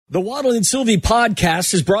The Waddle and Silvy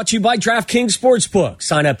podcast is brought to you by DraftKings Sportsbook.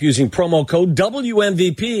 Sign up using promo code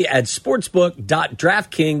WMVP at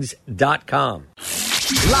sportsbook.draftkings.com.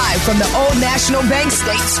 Live from the Old National Bank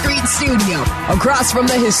State Street Studio, across from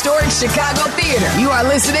the historic Chicago Theater, you are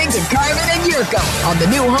listening to Carmen and Jurko on the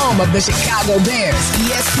new home of the Chicago Bears,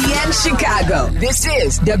 ESPN Chicago. This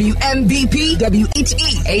is WMVP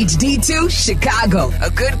WHE HD2 Chicago, a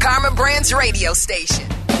good Karma Brands radio station.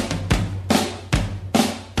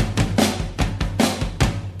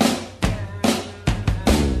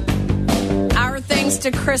 To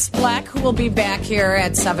Chris Black, who will be back here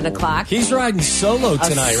at 7 o'clock. He's riding solo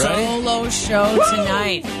tonight, right? Solo show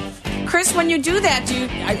tonight. Chris, when you do that,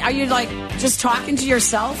 are you like just talking to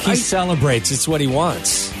yourself? He celebrates. It's what he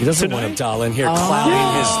wants. He doesn't want Abdallah in here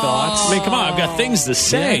clouding his thoughts. I mean, come on, I've got things to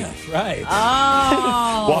say. Yeah, right.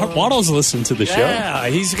 Oh. Waddle's listen to the show. Yeah,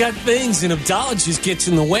 he's got things, and Abdallah just gets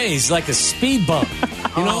in the way. He's like a speed bump.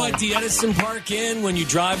 You know, at the Edison Park Inn, when you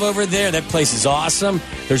drive over there, that place is awesome.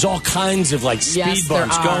 There's all kinds of like speed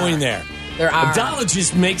bumps going there. There are. Abdallah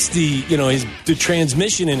just makes the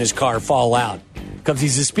transmission in his car fall out because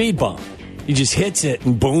he's a speed bump. He just hits it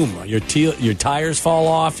and boom, your tires fall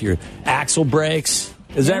off, your axle breaks.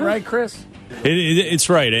 Is that right, Chris? It's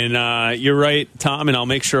right, and you're right, Tom, and I'll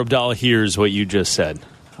make sure Abdallah hears what you just said.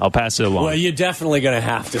 I'll pass it along. Well, you're definitely going to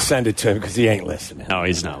have to send it to him because he ain't listening. No,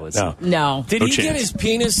 he's not listening. No. Did he get his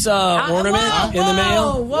penis ornament in the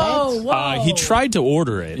mail? Whoa. He tried to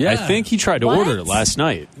order it. Yeah. I think he tried to order it last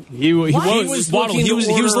night. He was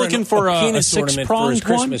looking for a penis ornament for his six-pronged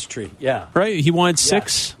Christmas tree. Yeah. Right? He wanted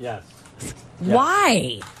six? Yes.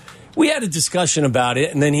 Why? We had a discussion about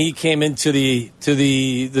it, and then he came into the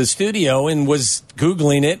studio and was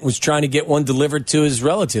Googling it, was trying to get one delivered to his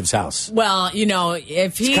relative's house. Well,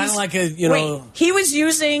 if he's kind of like he was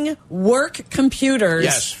using work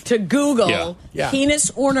computers to Google penis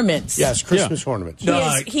ornaments. Yes, Christmas ornaments.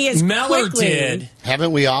 He is Meller quickly. did.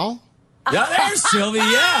 Haven't we all? Yeah, there's Sylvie,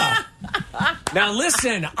 yeah. Now,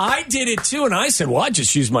 listen, I did it, too, and I said, well, I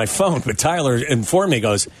just used my phone. But Tyler informed me,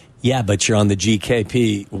 goes, yeah, but you're on the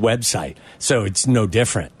GKP website, so it's no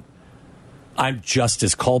different. I'm just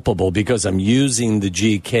as culpable because I'm using the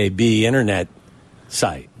GKB internet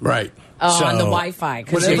site. Right. Oh, on the Wi-Fi.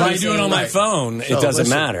 Because if I do it on my phone, it doesn't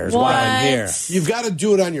matter. It's why I'm here. You've got to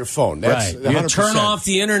do it on your phone. That's right. You gotta turn off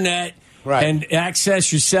the internet and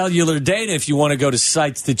access your cellular data if you want to go to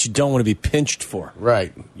sites that you don't want to be pinched for.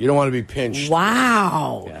 Right. You don't want to be pinched.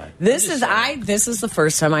 Wow. Yeah. This is the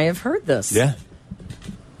first time I have heard this. Yeah.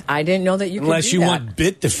 I didn't know that you could Unless do you that. want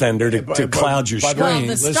Bitdefender to cloud your screen. Well,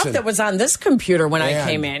 the stuff that was on this computer when I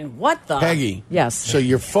came in, what the? Peggy. Yes. So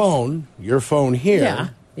your phone here,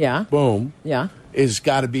 boom, is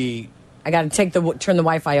got to be. I got to turn the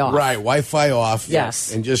Wi-Fi off. Right, Wi-Fi off.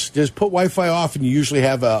 Yes. And just put Wi-Fi off, and you usually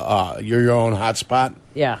have your own hotspot.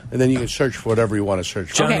 Yeah. And then you can search for whatever you want to search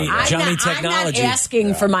for. Johnny Technology. I'm not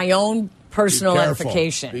asking for my own personal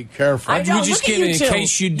edification. Be careful. We just give it in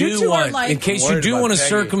case you do want to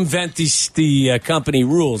circumvent the company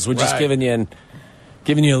rules. We're just giving you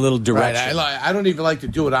a little direction. Right. I don't even like to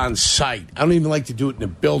do it on site. I don't even like to do it in a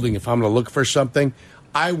building if I'm going to look for something.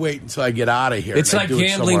 I wait until I get out of here. It's like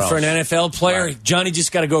gambling for an NFL player. Right. Johnny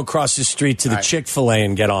just got to go across the street to the Chick-fil-A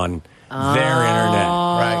and get on their internet.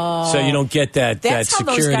 Right. So you don't get that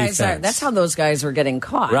security fence. That's how those guys were getting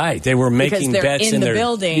caught. Right. They were making bets in the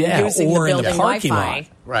building, using or the building in the parking Wi-Fi. lot.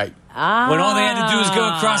 Right. When all they had to do was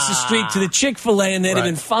go across the street to the Chick-fil-A and they'd have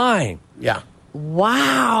been fine. Yeah.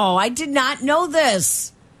 Wow. I did not know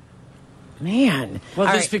this. Man.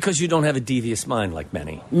 Well, just because you don't have a devious mind like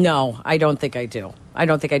many. No, I don't think I do.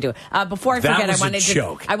 Before I forget, I wanted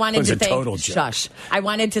to thank total joke. Shush. I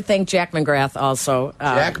wanted to thank Jack McGrath also.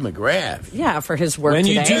 Jack McGrath. Yeah, for his work when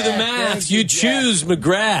today. You do the math, you choose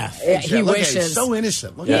McGrath. He wishes. He's so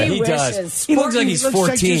innocent. He does. He looks like he's 14.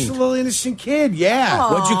 Like just a little innocent kid, yeah.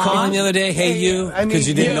 Aww. What'd you call him the other day? Hey, you? Because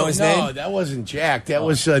you didn't know his name? No, that wasn't Jack. That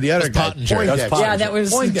was the other guy. Yeah, that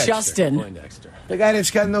was Poindexter. Justin. Poindexter. The guy that's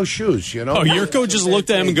got no shoes, you know? Oh, Jurko just looked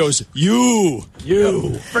at him and goes, You.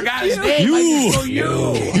 Forgot his name. You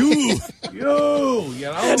know?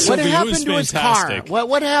 What happened to his car?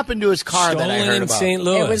 What happened to his car that I heard in about? St.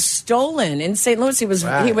 Louis. It was stolen in St. Louis. He was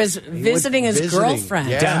visiting his girlfriend.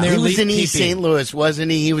 Yeah. Down there He was in East St. Louis,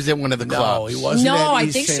 wasn't he? He was at one of the clubs. No, he wasn't. I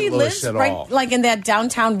think she lives right in that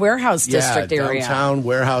downtown warehouse district area. Downtown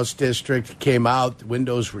warehouse district. Came out, the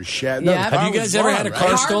windows were shattered. Yeah. Have you guys ever had a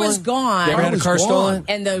car stolen? The car was gone. You ever had a car stolen?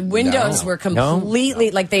 And the windows were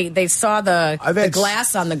completely, like they saw the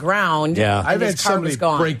glass on the ground. Yeah. And I've his had car somebody was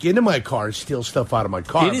gone. break into my car and steal stuff out of my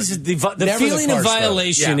car. It is the feeling of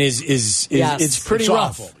violation is it's pretty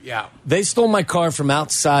rough. Awful. Yeah, they stole my car from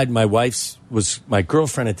outside. My wife's was my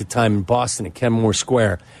girlfriend at the time in Boston at Kenmore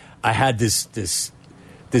Square. I had this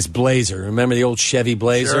Blazer. Remember the old Chevy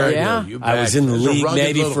Blazer? Sure, yeah. I was in the league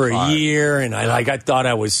maybe for a year, and I thought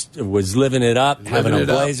I was living it up, having a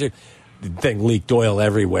Blazer. The thing leaked oil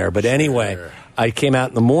everywhere. But anyway, I came out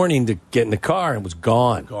in the morning to get in the car, and it was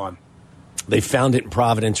gone. Gone. They found it in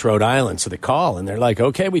Providence, Rhode Island. So they call, and they're like,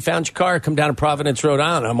 okay, we found your car. Come down to Providence, Rhode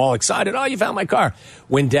Island. I'm all excited. Oh, you found my car.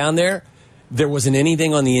 Went down there. There wasn't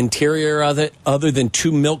anything on the interior of it other than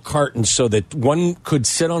 2 milk cartons so that one could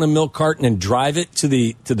sit on a milk carton and drive it to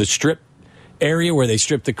the strip area where they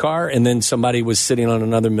stripped the car, and then somebody was sitting on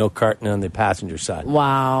another milk carton on the passenger side.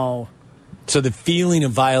 Wow. So the feeling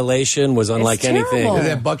of violation was unlike anything. Did they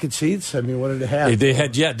have bucket seats? I mean, what did they have? They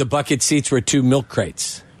had, the bucket seats were 2 milk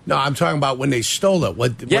crates. No, I'm talking about when they stole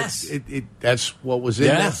it. Yes. That's what was in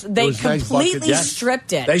Yes. there. They completely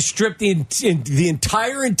stripped it. They stripped the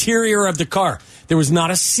entire interior of the car. There was not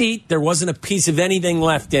a seat. There wasn't a piece of anything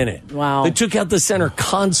left in it. Wow. They took out the center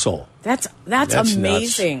console. That's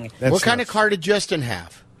amazing. What kind of car did Justin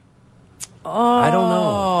have? I don't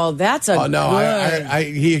know. Oh, that's a no, good.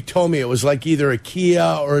 he told me it was like either a Kia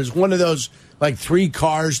or it's one of those like 3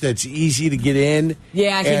 cars that's easy to get in.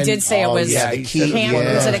 Yeah, he did say it was. Yeah,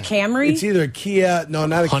 Was it a Camry? It's either a Kia. No,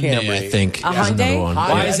 not a Hyundai, Camry. I think. A Hyundai?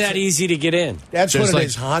 Why is that easy to get in? That's what There's it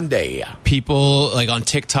is. Hyundai. People like on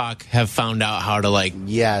TikTok have found out how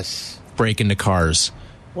to break into cars.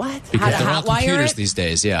 What? Because How to they're on hotwire computers it? these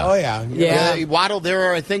days, yeah. Oh, yeah. Yeah. Waddle, there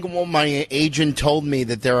are, I think my agent told me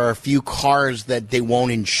that there are a few cars that they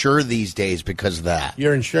won't insure these days because of that.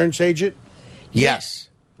 Your insurance agent? Yes.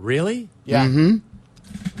 Really? Yeah. Mm-hmm.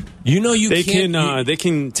 You know They can't. they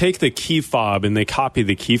can take the key fob and they copy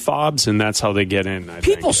the key fobs, and that's how they get in. I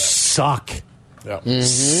People think. suck. Yeah.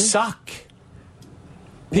 Suck.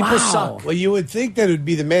 People suck. Well, you would think that it would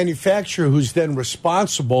be the manufacturer who's then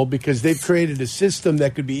responsible because they've created a system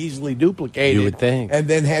that could be easily duplicated. You would think. And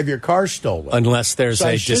then have your car stolen. Unless there's So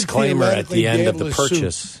I a should disclaimer at theoretically the end be of able the to sue-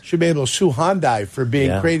 purchase. Should be able to sue Hyundai for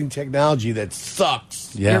Yeah. creating technology that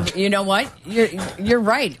sucks. Yeah. You know what? You're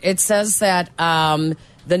right. It says that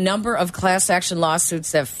the number of class action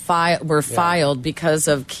lawsuits that were filed because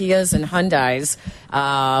of Kias and Hyundais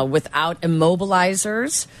without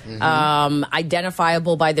immobilizers,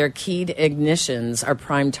 identifiable by their keyed ignitions, are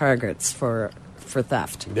prime targets for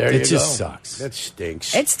theft. There you It go. just sucks. That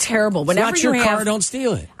stinks. It's terrible. It's Whenever not your you car, have, don't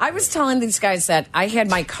steal it. I was telling these guys that I had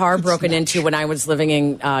my car broken into when I was living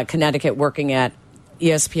in Connecticut, working at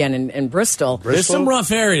ESPN in Bristol. There's some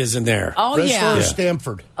rough areas in there. Oh Bristol yeah. or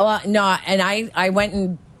Stamford? No, and I went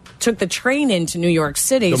and took the train into New York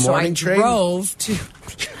City. The so I morning train? drove to.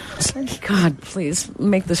 God, please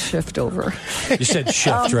make the shift over. You said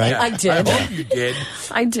shift, right? I did. I hope you did.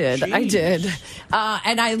 I did.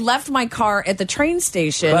 And I left my car at the train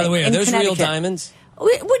station. By the way, are in those real Connecticut. diamonds?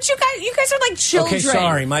 Would you guys are like children. Okay,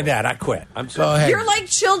 sorry, my bad. I quit. I'm Go sorry. ahead. You're like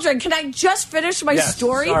children. Can I just finish my Yes,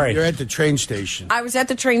 story? sorry. You're at the train station. I was at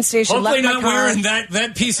the train station. Hopefully left my not car. wearing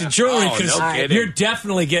that piece of jewelry Oh, because no kidding. you're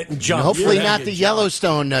definitely getting jumped. Hopefully Yeah. not the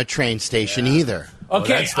Yellowstone train station either.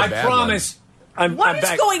 Okay, that's the I bad promise. I'm What is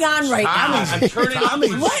back. going on right now? I'm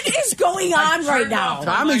turning. What is going on right now?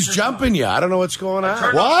 Tommy's jumping you. I don't know what's going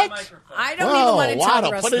on. What? I don't even want to tell Waddle,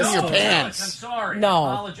 the rest put of it the in your story. pants. I'm sorry. No.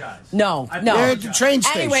 I apologize. No. You're at the train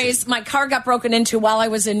station. Anyways, my car got broken into while I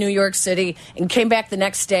was in New York City and came back the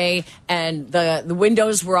next day, and the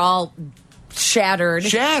windows were all shattered.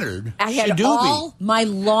 Shattered. I had Shadoobie. all my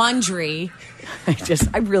laundry.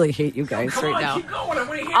 I really hate you guys right now. Keep going. I want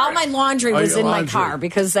to hear All it. my laundry was your in my laundry. car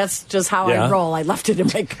because that's just how Yeah. I roll. I left it in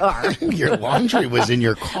my car. Your laundry was in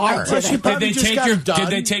your car. Plus, you Did probably they just take got your? it done. Did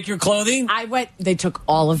they take your clothing? They took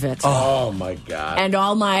all of it. Oh my God! And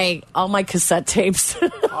all my cassette tapes.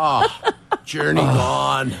 Journey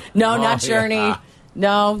gone. No, Oh, not Journey. yeah.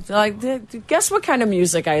 No, guess what kind of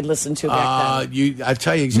music I listened to back then? I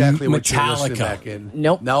tell you exactly what you're listening Metallica. back in.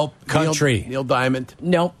 Nope. Country. Neil Diamond.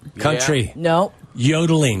 Nope. Country. No.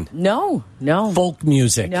 Yodeling. No. Folk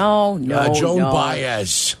music. No. Joan no.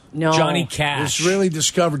 Baez. No. Johnny Cash. Just really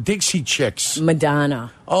discovered Dixie Chicks.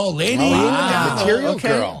 Madonna. Oh, Lady Wow. Madonna. Material Okay.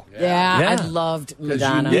 Girl. Yeah, Yeah. I loved 'Cause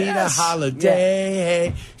Madonna. you need a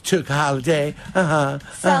holiday. Took a holiday.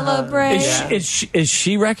 Celebrate. Is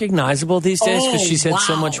she recognizable these days because Oh, she's had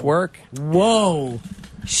so wow. much work? Whoa.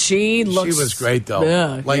 She was great though.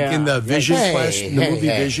 In the Vision Quest, in the movie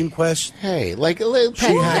Vision Quest. Hey,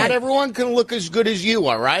 not everyone can look as good as you,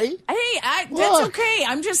 all right? Hey, that's okay.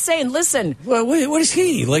 I'm just saying. Listen. Well, wait, what is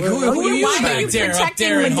he like? Who are you Why are you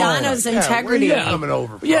protecting Madonna's integrity? Where are you coming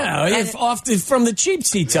over from? From the cheap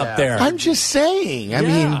seats up there. I'm just saying. I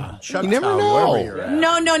mean, you never know.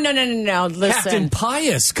 No. Listen, Captain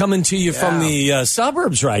Pius coming to you from the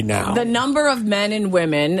suburbs right now. The number of men and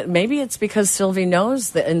women. Maybe it's because Sylvie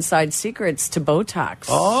knows the inside secrets to Botox.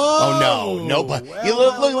 Oh no! But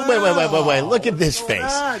wait! Look at this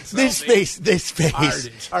face. This face.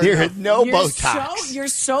 There is no Botox. You're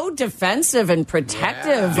so defensive and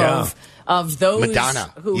protective of those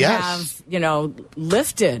Madonna. who have,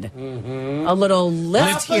 lifted a little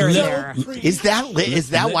lift here and there. Is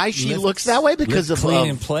that why she looks that way? Because of clean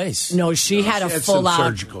in place. No, she had a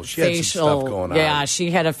full-out facial. She had some stuff going on. Yeah,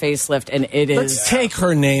 she had a facelift, and Let's take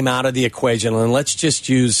her name out of the equation, and let's just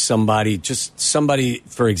use somebody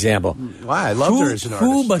for example. Why? I loved her as an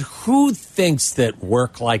artist. But who thinks that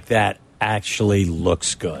work like that actually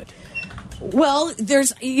looks good? Well,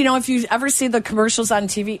 there's, if you ever see the commercials on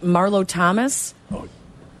TV, Marlo Thomas. Oh,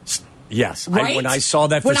 yes. Right? When I saw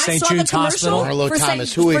that for St. Jude's Hospital. Marlo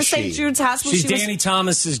Thomas, who is she? For St. Jude's Hospital. She's Danny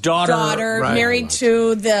Thomas's daughter. Married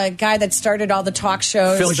to the guy that started all the talk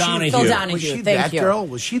shows. Phil Donahue. Was she that girl?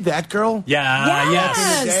 Was she that girl? Yeah.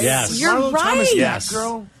 Yes. You're Marlo right. Thomas, that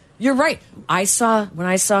girl? You're right. When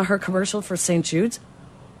I saw her commercial for St. Jude's,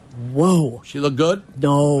 whoa. She looked good?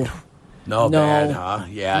 No, bad, huh?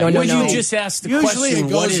 Yeah. No. You just asked the question. Usually it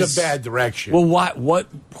goes a bad direction. Well, why?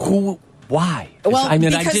 Why? Well,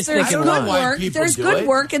 because there's good work. There's good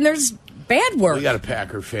work and there's bad work. We got a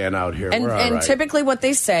Packer fan out here. And, We're all right. Typically what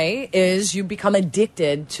they say is you become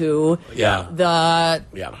addicted to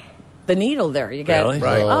the needle there. You get Really?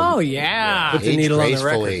 Right. Oh, yeah. Put the needle on the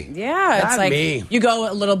record. Yeah, it's Not like me. you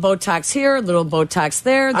go a little Botox here, a little Botox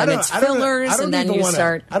there, then it's fillers, and then you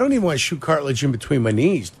start. I don't even want to shoot cartilage in between my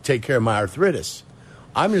knees to take care of my arthritis.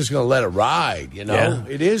 I'm just going to let it ride, Yeah.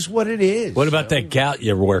 It is what it is. What about that gout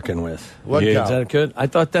you're working with? What gout? Is that good? I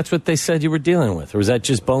thought that's what they said you were dealing with. Or was that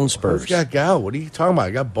just bone spurs? I've got gout. What are you talking about?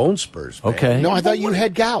 I got bone spurs, man. Okay. No, I thought you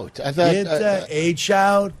had gout. I thought Get the H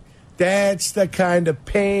out. That's the kind of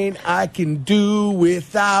pain I can do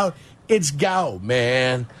without. It's gout,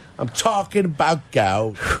 man. I'm talking about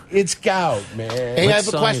gout. It's gout, man. Hey, I have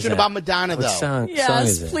a question about Madonna, though. Song Yes,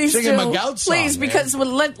 is it? please Singing do. my gout song, please, man. because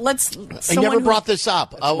let's. I never brought this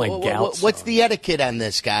up. my gout What's song. the etiquette on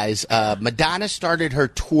this, guys? Madonna started her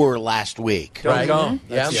tour last week. Right. Go.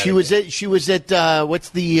 Yeah. She was at what's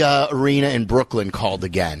the arena in Brooklyn called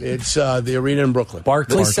again? It's the arena in Brooklyn.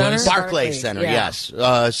 Barclays Center? Barclays Center. yeah.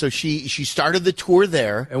 Yes. So she started the tour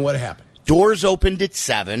there. And what happened? Doors opened at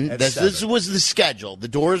 7. At This 7. was the schedule. The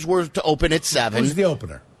doors were to open at 7. Who's the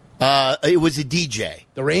opener? It was a DJ.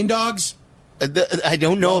 The Rain Dogs? I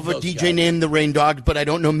don't know of a those DJ guys. named the Rain Dog, but I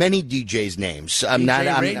don't know many DJs' names. I'm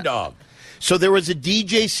Rain Dog. So there was a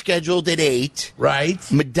DJ scheduled at 8. Right.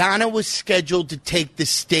 Madonna was scheduled to take the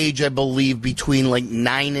stage, I believe, between like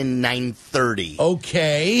 9 and 9:30.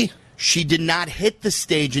 Okay. She did not hit the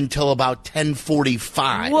stage until about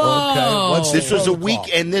 10:45. Whoa. Okay. What's This the was a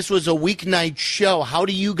protocol? this was a weeknight show. How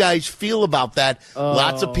do you guys feel about that?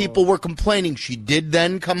 Lots of people were complaining. She did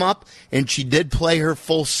then come up and she did play her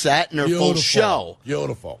full set and her full show.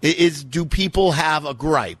 Beautiful. Do people have a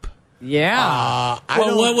gripe? Yeah.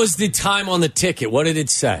 What was the time on the ticket? What did it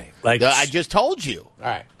say? Like I just told you. All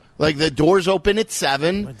right. Like the doors open at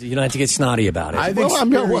 7. you don't have to get snotty about it. I've Well,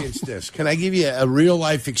 I'm not- experienced this. Can I give you a real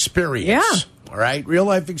life experience? Yeah. All right. Real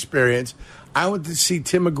life experience. I went to see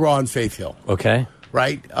Tim McGraw in Faith Hill. Okay.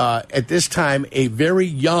 Right. At this time, a very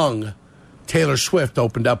young Taylor Swift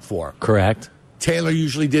opened up for him. Correct. Taylor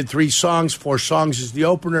usually did 3 songs. 4 songs is the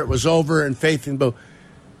opener. It was over, and Faith and Bo.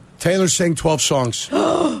 Taylor sang 12 songs.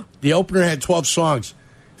 The opener had 12 songs.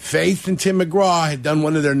 Faith and Tim McGraw had done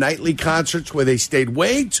one of their nightly concerts where they stayed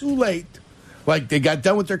way too late. Like, they got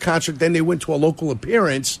done with their concert, then they went to a local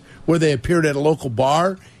appearance where they appeared at a local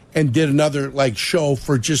bar and did another, like, show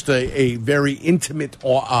for just a very intimate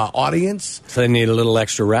audience. So they need a little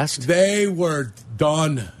extra rest? They were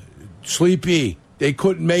done. Sleepy. They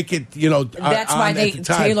couldn't make it, That's why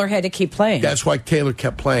Taylor had to keep playing. That's why Taylor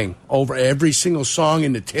kept playing. Over every single song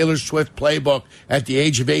in the Taylor Swift playbook at the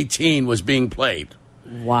age of 18 was being played.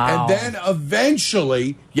 Wow. And then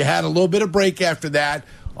eventually, you had a little bit of break after that,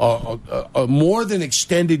 a more than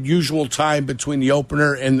extended usual time between the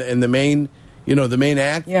opener and the main, the main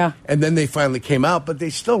act. Yeah. And then they finally came out, but they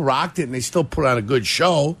still rocked it and they still put on a good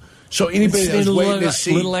show. So anybody that was waiting to a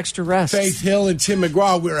see little extra rest. Faith Hill and Tim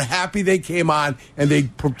McGraw, we were happy they came on and they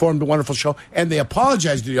performed a wonderful show. And they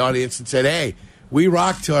apologized to the audience and said, hey, we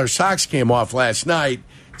rocked till our socks came off last night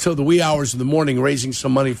till the wee hours of the morning raising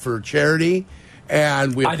some money for charity.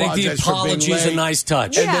 And we I think the apologize for being apology is a late. nice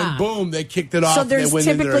touch. And then, boom, they kicked it off. So there's and they went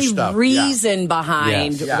into their typically stuff. reason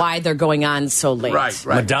behind Yes. why they're going on so late. Right.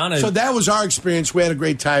 Madonna. So that was our experience. We had a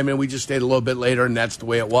great time, and we just stayed a little bit later, and that's the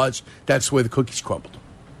way it was. That's the way the cookies crumbled.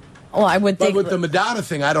 Well, I would But think with the Madonna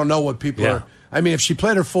thing, I don't know what people are. I mean, if she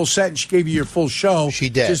played her full set and she gave you your full show, She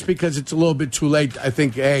did. Just because it's a little bit too late, I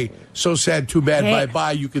think, hey, so sad, too bad, Hey.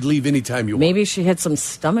 bye-bye. You could leave anytime you want. maybe she had some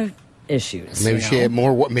stomach issues. Maybe you she know? had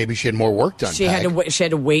more. Maybe she had more work done. She had to wait, she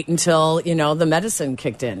had to wait until the medicine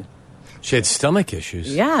kicked in. She had stomach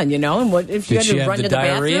issues. Yeah, and what if you Did had she to have run the to the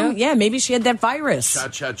diarrhea? bathroom? Yeah, maybe she had that virus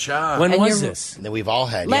Cha-cha-cha. When And was you're- this? That we've all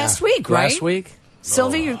had. last week, right? Last week?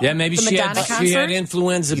 Sylvie, Yeah, maybe the she Madonna had concert?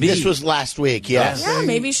 influenza B. This was last week. Yes. Yeah,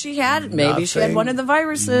 maybe she had Nothing. one of the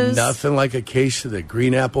viruses. Nothing like a case of the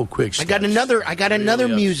green apple quick I got another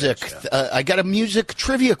music. I got a music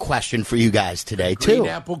trivia question for you guys today Green too.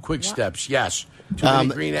 apple quick steps, yes. Too many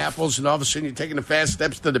green apples, and all of a sudden you're taking the fast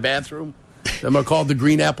steps to the bathroom. Them are called the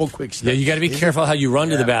green apple quick steps. Yeah, you got to be careful how you run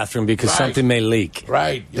to the bathroom because Right. something may leak.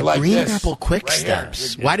 Right. You're The like green this, apple quick right here.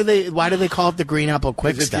 steps. Why do they call it the green apple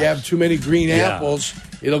quick Because if steps? you have too many green apples,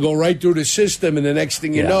 it'll go right through the system, and the next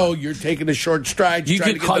thing you know, you're taking a short stride. You trying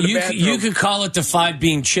could to get call to the you bathroom. could call it the 5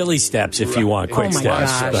 bean chili steps if you want quick Oh, my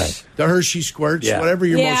steps. gosh. But the Hershey squirts, Yeah. whatever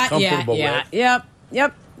you're most comfortable with.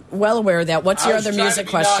 Yep. Well aware of that. What's your I was other trying music to be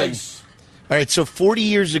question? nice. All right. So 40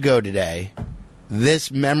 years ago today,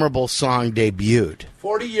 this memorable song debuted.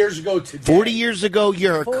 40 years ago today. 40 years ago,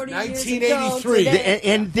 Jurko. 1983.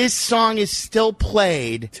 And this song is still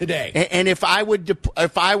played Today. And if I were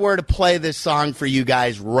to play this song for you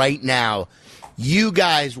guys right now, you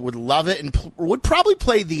guys would love it and would probably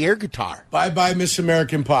play the air guitar. Bye-bye, Miss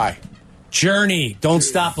American Pie. Journey, don't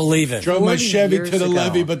stop believing. Drove my 40 Chevy years to the ago.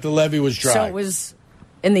 levee, but the levee was dry. So it was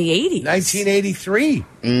in the 80s. 1983.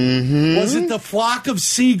 Mm-hmm. Was it the Flock of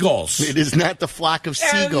Seagulls? It is not the Flock of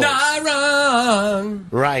And Seagulls. I run.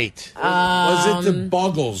 Right. Was it the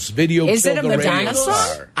Buggles? Video Is killed it a the Madonna radio song?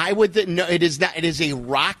 star. I would no, it is not. It is a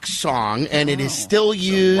rock song, and it is still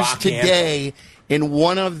used rock today in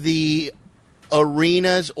one of the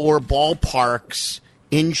arenas or ballparks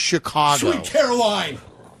in Chicago. Sweet Caroline.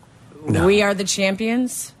 We Are the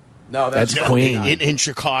Champions? No, That's Queen. In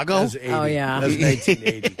Chicago. That's 80. Oh, yeah. That's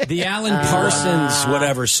 1980. The Alan Parsons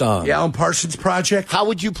whatever song. The Alan Parsons Project. How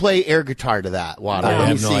would you play air guitar to that, Waddle? I Let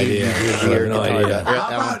have me no see idea. if you I can have air no guitar idea. to How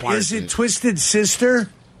Alan about, is Parsons. it Twisted Sister?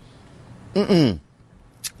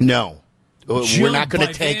 No. We're Jump not going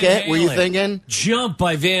by to take Van it. Were you Halen. thinking? Jump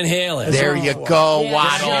by Van Halen. There you go, Yeah,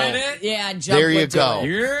 Waddle. jump. Yeah, jump There you would do go. it.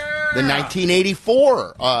 Yeah. The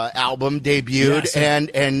 1984 album debuted, Yes.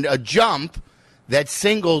 and a Jump, that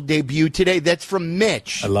single debuted today. That's from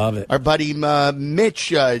Mitch. I love it. Our buddy Mitch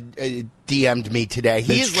DM'd me today.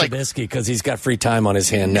 He Mitch is like Trubisky because he's got free time on his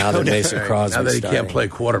hand now that Mason Crosby's Now that he starting. can't play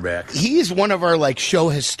quarterback. he's one of our like show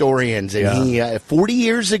historians, and he 40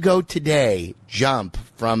 years ago today, Jump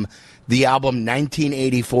from the album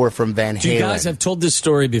 1984 from Van Halen. Do you guys have told this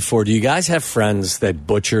story before? Do you guys have friends that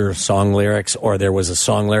butcher song lyrics, or there was a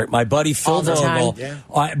song lyric? My buddy Phil All the time. Vogel,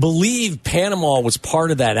 I believe Panama was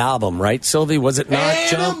part of that album, right, Sylvie? Was it not?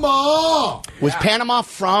 Jump? Panama! Was Panama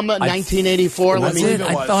from 1984? Was it? it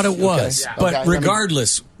I was. thought it was. Okay. But Okay, let me-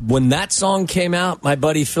 regardless, when that song came out, my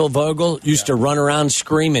buddy Phil Vogel used to run around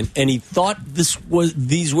screaming, and he thought these were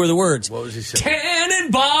the words. What was he saying?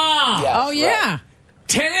 Tannenbaum! Oh, yeah.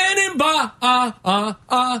 Tannenbaum!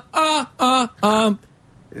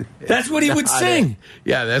 That's what he would sing.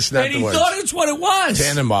 Yeah, that's not And the he words. thought it's what it was.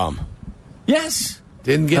 Tannenbaum. Yes.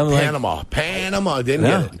 Didn't get I'm like- Panama. Panama. Didn't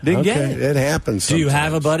No, get it. didn't get Okay, it. It happens. Do you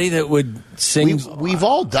have a sometimes. buddy that would sing We've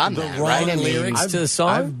all done the that, wrong right? I mean, lyrics to the song?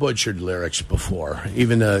 I've butchered lyrics before,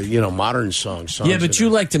 even modern songs. Yeah, but you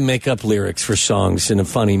like to make up lyrics for songs in a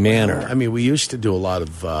funny manner. I mean, we used to do a lot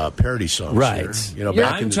of parody songs, Right. here,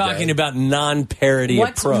 back in I'm the talking day. about non-parody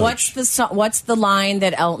approach. What's the line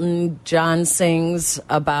that Elton John sings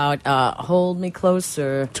about Hold Me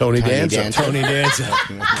Closer? Tony Tiny Danza. Danza. Tony Danza.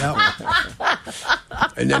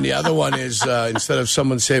 And then the other one is instead of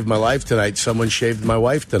someone saved my life tonight, someone shaved my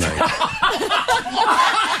wife tonight.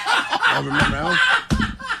 Remember that one?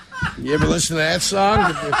 You ever listen to that song?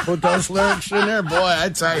 Did you put those lyrics in there? Boy, I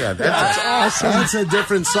tell you, that's awesome. That's a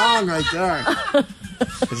different song right there.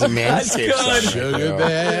 It's a Manscaped good. song. Sugar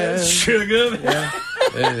bear. Sugar.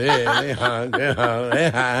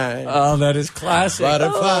 Oh, that is classic.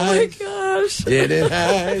 Butterfly. Oh, my God. gosh. Didn't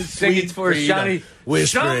I? Sing it for freedom, Shani.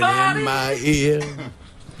 whispering Somebody. in my ear.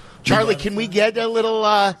 Charlie, can we get a little...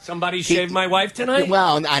 Somebody shaved my wife tonight?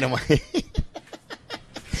 Well, I don't want...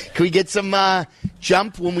 Can we get some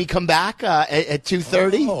jump when we come back at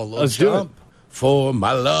 2:30? Oh, let's do it. For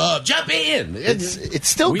my love, jump in. It's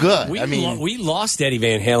still good. We lost Eddie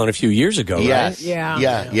Van Halen a few years ago, yes, right?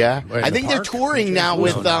 yeah. Right in I the think they're park? touring now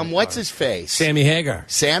with what's his face, Sammy Hagar.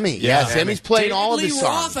 Sammy. Yeah, Sammy's playing all of David his Lee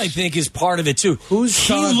songs. Roth, I think, is part of it too. Who's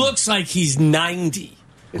he son? looks like he's 90.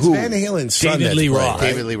 It's Van Halen's son. David that's Lee playing, Roth. right?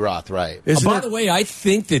 David Lee Roth, right? Isn't By it? the way, I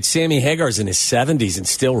think that Sammy Hagar's in his 70s and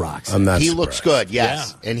still rocks. I'm not He surprised. looks good,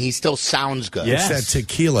 yes, and he still sounds good. Yeah. It's that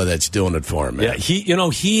tequila that's doing it for him, man. Yeah,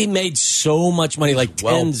 he made so much money, like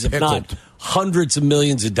tens, if not pickled. hundreds of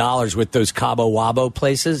millions of dollars with those Cabo Wabo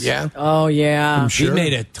places. Yeah. Oh, yeah. He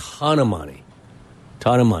made a ton of money.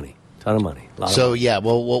 Ton of money. So yeah,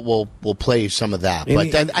 we'll play some of that.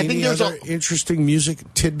 But I think there's other interesting music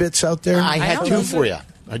tidbits out there. I had two for you.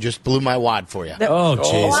 I just blew my wad for you. Oh,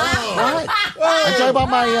 jeez. I'm talking about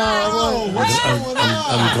my.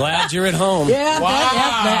 I'm glad you're at home.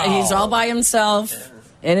 Yeah, he's all by himself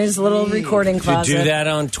in his little recording You closet. do that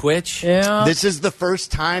on Twitch? Yeah. This is the first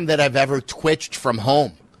time that I've ever twitched from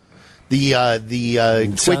home. The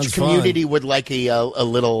sounds Twitch community would like a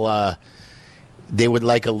little. They would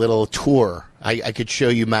like a little tour. I could show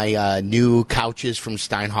you my new couches from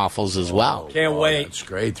Steinhoffel's as well. Can't wait. That's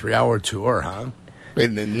great. 3-hour tour, huh?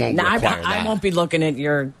 And then won't Now, require I that. won't be looking at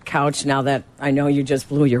your couch now that I know you just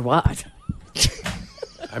blew your wad.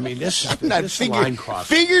 I mean, this is Not this line cross.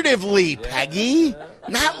 figuratively, Peggy,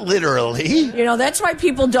 not literally. You know, that's why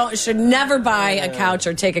people should never buy a couch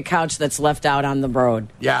or take a couch that's left out on the road.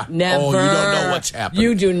 Yeah. Never. Oh, you don't know what's happening.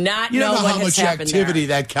 You do not You don't know what how has much happened activity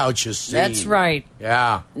there. that couch has seen. That's right.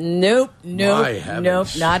 Yeah. Nope, My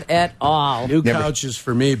heavens. not at all. New couches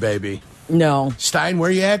for me, baby. No. Stein, where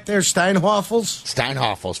you at there? Steinhoffel's?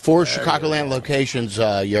 Steinhoffel's. 4 Chicagoland locations,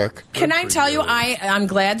 Yerk. Can I tell you, I'm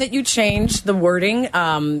glad that you changed the wording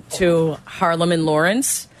to Harlem and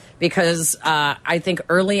Lawrence, because I think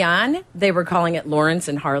early on they were calling it Lawrence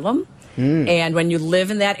and Harlem. And when you live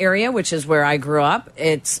in that area, which is where I grew up,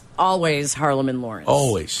 it's always Harlem and Lawrence.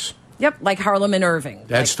 Always. Yep, like Harlem and Irving.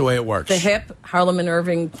 That's the way it works. The hip, Harlem and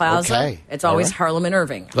Irving Plaza. Okay. It's always All right. Harlem and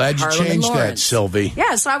Irving. Glad you Harlem and changed that, Lawrence. Sylvie.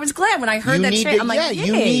 Yeah, so I was glad when I heard that change. I'm like, hey.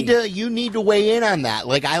 you need to weigh in on that.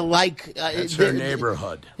 Like I like That's her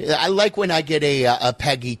neighborhood. I like when I get a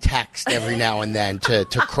Peggy text every now and then to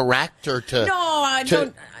correct or to. No, I to-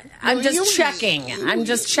 don't. I'm No, just you- checking. I'm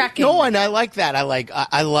just checking. No, and I like that.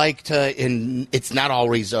 I like to, and it's not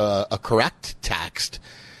always a correct text.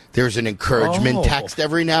 There's an encouragement text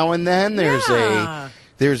every now and then.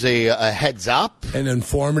 There's a heads up. An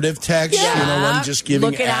informative text, Yeah. one just giving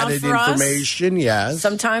Looking out added for us. information, yes.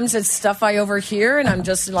 Sometimes it's stuff I overhear, and I'm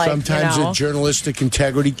just like, Sometimes you know. a journalistic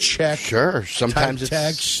integrity check. Sure, sometimes Type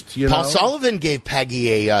it's text, Paul know. Sullivan gave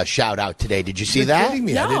Peggy a shout out today. Did you see You're that? kidding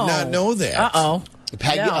me. I did not know that. Uh-oh.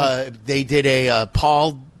 Peggy, No. they did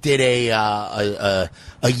Paul did a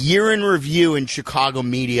year in review in Chicago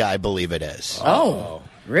media, I believe it is. Oh,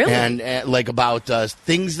 really? And like about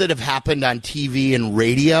things that have happened on TV and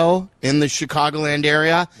radio in the Chicagoland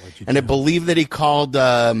area. And I believe that he called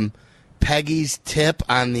Peggy's tip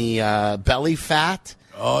on the belly fat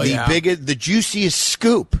the juiciest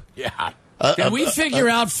scoop. Yeah. Did we figure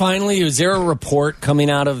out finally? Is there a report coming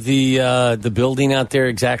out of the building out there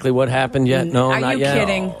exactly what happened yet? No, Are not you yet.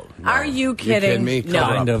 kidding? No. Are you kidding? kidding me? No.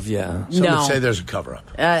 Cover Kind up. of, yeah. Some No. would say there's a cover-up.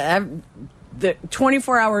 The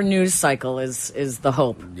 24-hour news cycle is the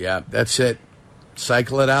hope. Yeah, that's it.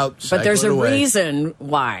 Cycle it out. But there's a cycle it away. reason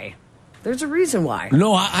why. There's a reason why.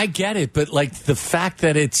 No, I get it, but like the fact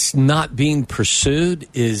that it's not being pursued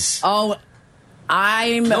is. Oh,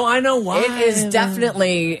 No, I know why. It has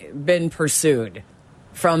definitely been pursued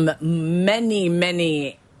from many,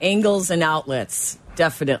 many angles and outlets.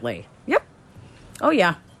 Definitely. Yep. Oh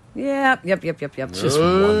yeah. Yep. Just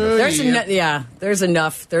wonderful. There's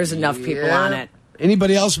enough people on it.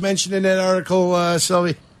 Anybody else mentioned in that article,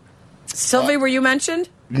 Sylvie? Sylvie, were you mentioned?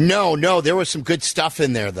 No, there was some good stuff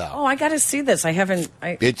in there though. Oh, I got to see this. I haven't.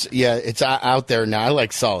 It's out there now. I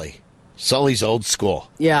like Sully. Sully's old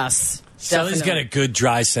school. Yes. Sully's got a good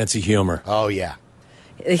dry sense of humor. Oh yeah.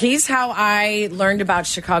 He's how I learned about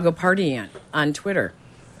Chicago Party on Twitter.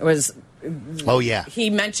 It was Oh, yeah. He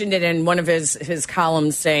mentioned it in one of his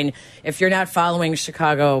columns, saying, if you're not following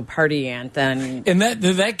Chicago Party Ant, then... And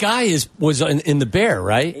that guy was in the Bear,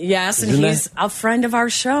 right? Yes, and Isn't he's a friend of our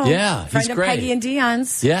show. Yeah, friend he's of great. Peggy and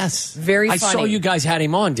Dion's. Yes. Very funny. I saw you guys had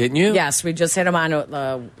him on, didn't you? Yes, we just had him on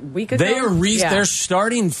a week ago. They're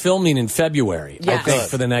starting filming in February, I Yes. think,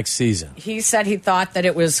 for the next season. He said he thought that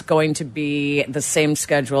it was going to be the same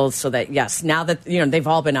schedule, so that, yes, now that, they've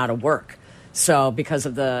all been out of work. So because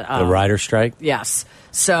of the writer strike? Yes.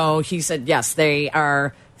 So he said, yes, they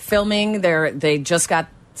are filming. They just got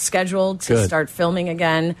scheduled to start filming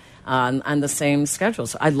again on the same schedule.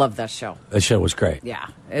 So I love that show. That show was great. Yeah,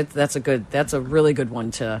 that's a really good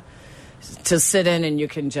one to sit in, and you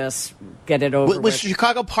can just get it over. Was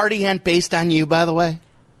Chicago Party Ant based on you, by the way?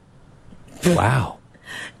 Wow.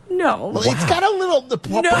 No. Well, it's got a little. The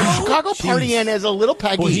Chicago Party Ant has a little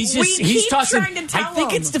Peggy. Well, he's tossing. trying to tell I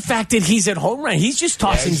think him. it's the fact that he's at home right. He's just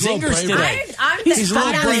tossing zingers today. He's I'm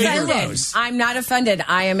not little offended. heroes. I'm not offended.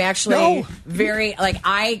 I am actually very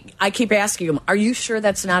I keep asking him, are you sure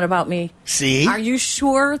that's not about me? See? Are you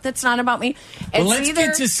sure that's not about me? Well,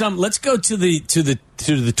 let's go to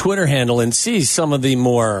the Twitter handle and see some of the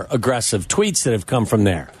more aggressive tweets that have come from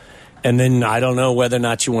there. And then I don't know whether or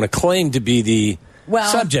not you want to claim to be the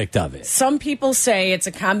subject of it. Some people say it's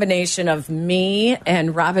a combination of me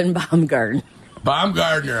and Robin Baumgartner.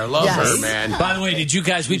 Baumgartner, I love her, man. By the way, did you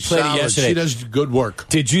guys, we played it yesterday. She does good work.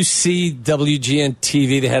 Did you see WGN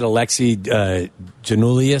TV? They had Alexi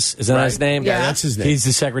Janulius, is that his name? Yeah, that's his name. He's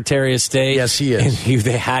the Secretary of State. Yes, he is. And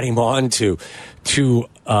they had him on to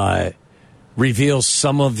reveal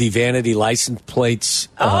some of the vanity license plates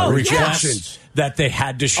requests that they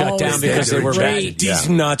had to shut down because they were bad. These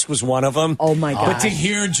nuts was one of them. Oh, my God. But to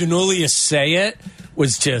hear Janulius say it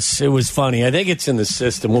was funny. I think it's in the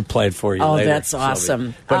system. We'll play it for you later. Oh, that's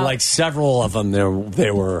awesome. But like several of them,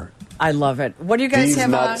 they were... I love it. What do you guys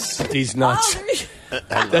have on? These nuts.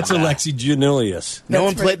 That's Alexi Janulius. No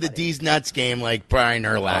one played the D's Nuts game like Brian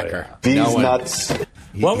Urlacher. These nuts.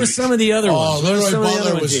 What were some of the other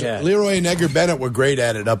ones? Leroy and Edgar Bennett were great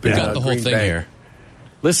at it up in got the whole Green thing Bay. here.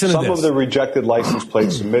 Listen to Some this. of the rejected license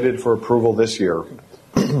plates submitted for approval this year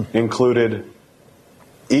included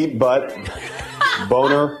eat butt,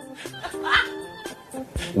 boner,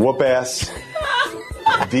 whoop ass,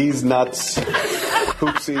 D's nuts,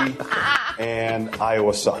 poopsie, and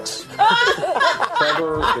Iowa sucks.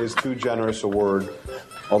 Clever is too generous a word,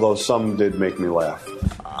 although some did make me laugh.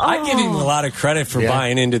 I give him a lot of credit for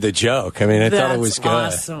buying into the joke. I mean, I thought it was good.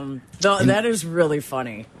 Awesome. That is really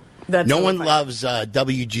funny. No one loves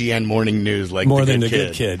WGN Morning News like More the than good the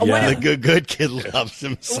kid. good kid. Yeah. The good kid loves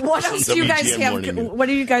him. What else do you guys have? What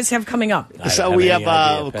do you guys have coming up? So we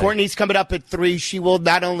have Courtney's coming up at 3. She will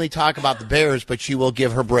not only talk about the Bears, but she will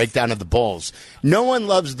give her breakdown of the Bulls. No one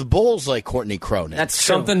loves the Bulls like Courtney Cronin. That's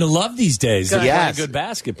something to love these days. They're playing good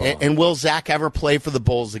basketball. And will Zach ever play for the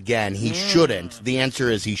Bulls again? He shouldn't. The answer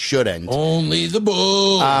is he shouldn't. Only the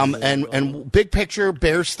Bulls. And big picture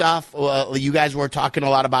Bear stuff. You guys were talking a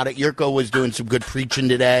lot about it. Jurko was doing some good preaching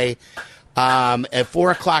today. At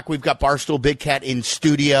 4 o'clock, we've got Barstool Big Cat in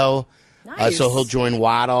studio. Nice. So he'll join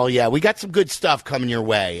Waddle. Yeah, we got some good stuff coming your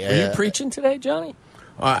way. Were you preaching today, Johnny?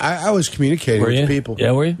 I was communicating with people.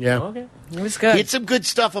 Yeah, were you? Yeah. Okay. It was good. He had some good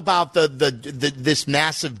stuff about this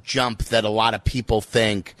massive jump that a lot of people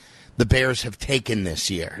think the Bears have taken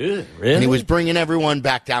this year. Really? And he was bringing everyone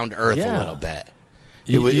back down to earth a little bit.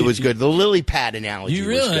 It was good. The lily pad analogy. You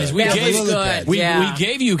realize good. we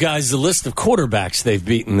gave you guys the list of quarterbacks they've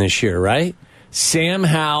beaten this year, right? Sam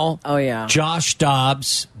Howell, Josh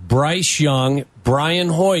Dobbs, Bryce Young, Brian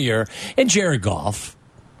Hoyer, and Jared Goff.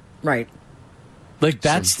 Right. Like,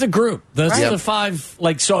 that's the group. That's the 5.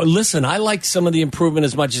 Like, so listen, I like some of the improvement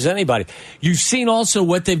as much as anybody. You've seen also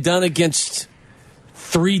what they've done against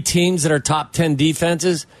 3 teams that are top 10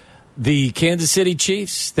 defenses. The Kansas City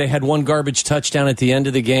Chiefs, they had 1 garbage touchdown at the end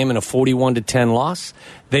of the game in a 41-10 loss.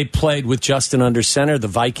 They played with Justin under center. The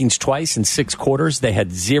Vikings twice in 6 quarters. They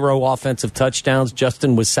had 0 offensive touchdowns.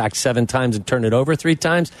 Justin was sacked 7 times and turned it over 3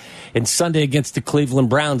 times. And Sunday against the Cleveland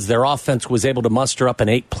Browns, their offense was able to muster up an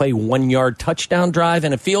 8-play, 1-yard touchdown drive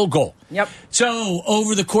and a field goal. Yep. So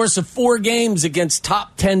over the course of 4 games against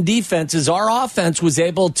top 10 defenses, our offense was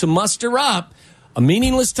able to muster up a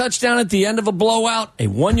meaningless touchdown at the end of a blowout, a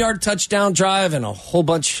 1-yard touchdown drive, and a whole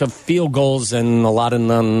bunch of field goals and a lot of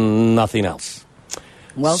nothing else.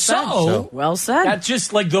 Well said. Well said. That's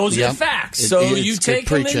just like those are the facts. So you take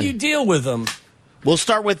them and you deal with them. We'll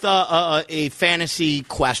start with a fantasy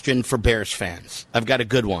question for Bears fans. I've got a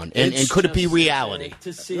good one. And could it be reality?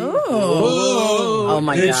 Oh,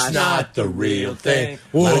 my gosh. It's not the real thing.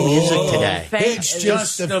 A lot of music today. It's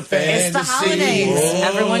just a fantasy. It's the holidays.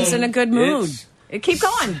 Everyone's in a good mood. Keep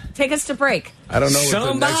going. Take us to break. I don't know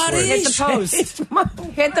what the next word Hit the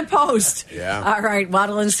post. Hit the post. Yeah. All right,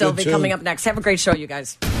 Waddle and Silvy coming up next. Have a great show, you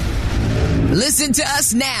guys. Listen to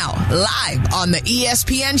us now, live on the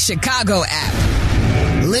ESPN Chicago app.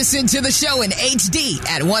 Listen to the show in HD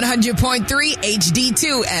at 100.3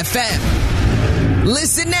 HD2 FM.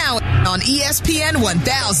 Listen now on ESPN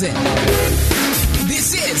 1000.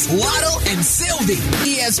 This is Waddle and Silvy,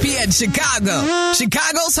 ESPN Chicago,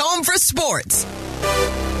 Chicago's home for sports.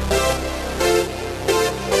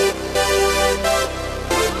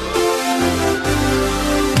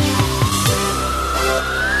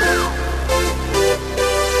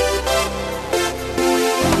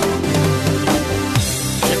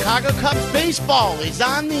 Chicago Cubs baseball is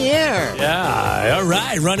on the air. Yeah, all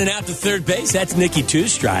right. Running out to third base, that's Nicky Two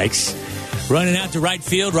Strikes. Running out to right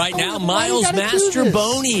field right now, Miles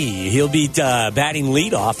Mastroboni. He'll be batting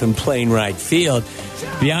leadoff and playing right field.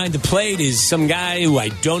 Behind the plate is some guy who I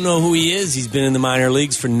don't know who he is. He's been in the minor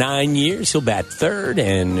leagues for 9 years. He'll bat third.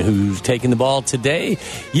 And who's taking the ball today?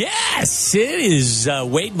 Yes, it is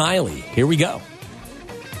Wade Miley. Here we go.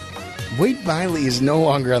 Wade Miley is no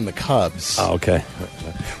longer on the Cubs. Oh, okay.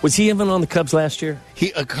 Was he even on the Cubs last year?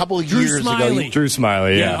 A couple of years Smiley. ago. Drew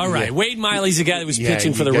Smiley, yeah. All right. Yeah. Wade Miley's the guy that was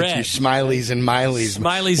pitching for the Your Reds. Smileys and Mileys.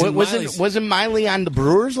 Wasn't Miley on the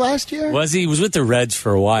Brewers last year? Was he? He was with the Reds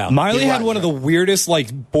for a while. Miley had one of the weirdest,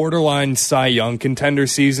 borderline Cy Young contender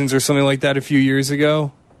seasons or something like that a few years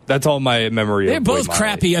ago. That's all my memory They're of both Wade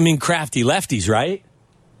crafty lefties, right?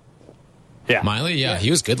 Yeah. Miley, yeah, he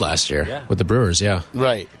was good last year with the Brewers, yeah.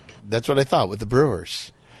 Right. That's what I thought with the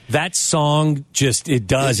Brewers. That song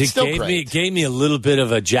it gave me a little bit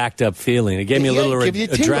of a jacked up feeling. It gave me a little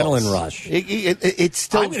adrenaline rush. It's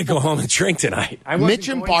still. I'm going to go home and drink tonight. Mitch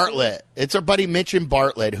and Bartlett. It's our buddy Mitch and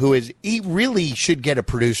Bartlett, he really should get a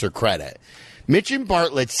producer credit. Mitch and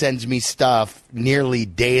Bartlett sends me stuff nearly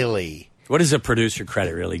daily. What does a producer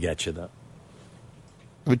credit really get you, though?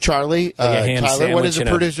 With Charlie, Tyler, what does a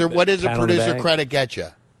producer credit get you?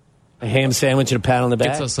 A ham sandwich and a pat on the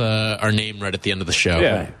back? Gets us our name right at the end of the show.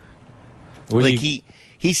 Yeah.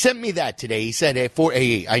 He sent me that today. He said,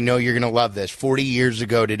 hey, I know you're going to love this. 40 years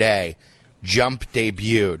ago today, Jump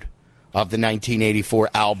debuted of the 1984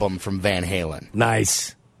 album from Van Halen.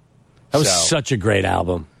 Nice. That was such a great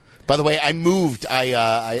album. By the way, I moved.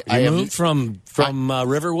 I moved from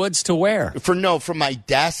Riverwoods to where? From my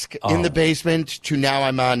desk in the basement to now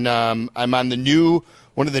I'm on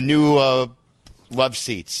one of the new love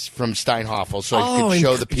seats from Steinhoffel, so I could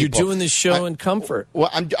show the people. You're doing this show in comfort. Well,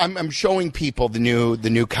 I'm showing people the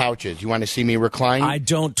new couches. You want to see me recline?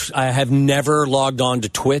 I have never logged on to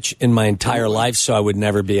Twitch in my entire life, so I would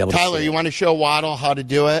never be able to. Tyler, you want to show Waddle how to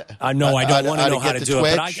do it? No, I don't want to know how to do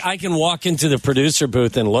it, but I can walk into the producer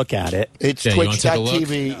booth and look at it. It's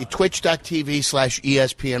twitch.tv,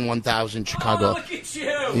 twitch.tv/ESPN 1000 Chicago. Oh, look at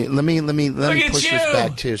you! Let me push this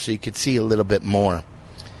back too, so you could see a little bit more.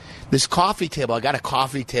 This coffee table, I got a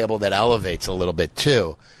coffee table that elevates a little bit,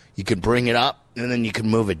 too. You can bring it up, and then you can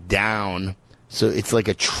move it down. So it's like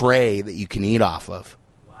a tray that you can eat off of.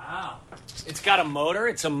 Wow. It's got a motor?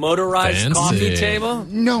 It's a motorized Fancy. coffee table?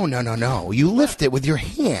 No. You lift it with your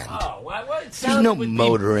hand. Oh, what? There's no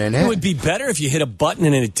motor in it. It would be better if you hit a button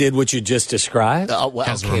and it did what you just described.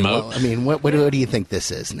 Has a remote. Well, I mean, what do you think this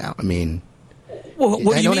is now? I mean... Well,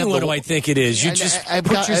 what do you mean, what do I think it is? You just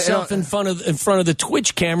put yourself in front of the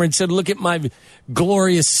Twitch camera and said, look at my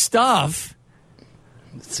glorious stuff.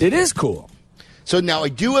 It is cool. So now I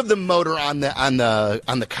do have the motor on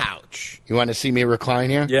the couch. You want to see me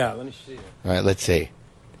recline here? Yeah, let me see it. All right, let's see.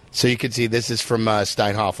 So you can see this is from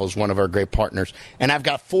Steinhoffel's, one of our great partners. And I've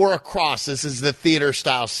got 4 across. This is the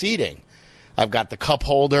theater-style seating. I've got the cup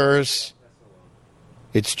holders.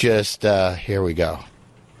 It's just, here we go.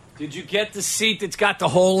 Did you get the seat that's got the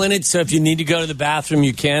hole in it so if you need to go to the bathroom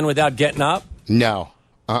you can without getting up? No.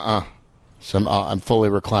 So I'm fully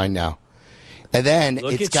reclined now. And then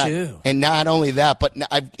you. And not only that, but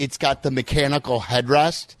it's got the mechanical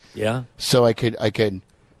headrest. Yeah. So I could.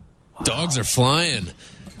 Dogs are flying.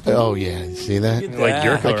 Oh yeah, you see that? Like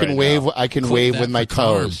Jurko I can wave. I can wave with my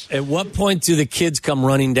toes. At what point do the kids come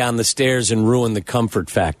running down the stairs and ruin the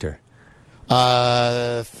comfort factor?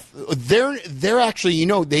 They're actually,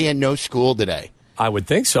 they had no school today. I would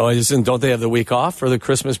think so. Don't they have the week off for the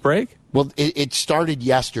Christmas break? Well, it started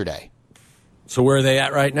yesterday. So where are they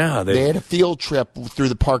at right now? They had a field trip through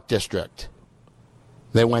the Park District.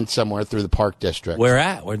 They went somewhere through the Park District. Where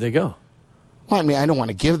at? Where'd they go? Well, I mean, I don't want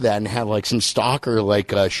to give that and have like some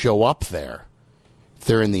stalker show up there if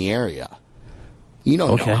they're in the area. You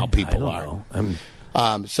don't know how people are.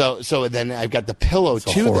 So then I've got the pillow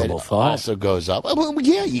too that also goes up. Well,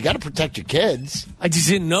 yeah, you got to protect your kids. I just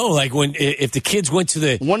didn't know, like if the kids went to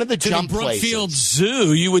the Brookfield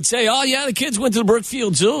Zoo, you would say, "Oh yeah, the kids went to the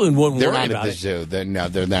Brookfield Zoo," and wouldn't worry about it. They're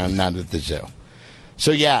not at the zoo.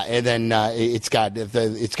 So yeah, and then it's got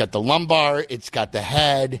the lumbar, it's got the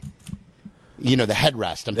head. You know, the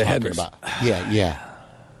headrest I'm talking about. Yeah.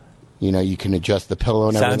 You know, you can adjust the pillow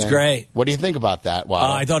and everything. Sounds great. What do you think about that,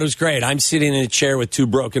 Waddle? I thought it was great. I'm sitting in a chair with 2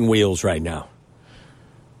 broken wheels right now.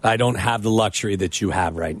 I don't have the luxury that you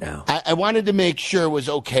have right now. I wanted to make sure it was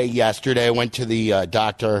okay yesterday. I went to the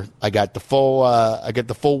doctor. I got the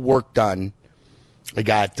full work done.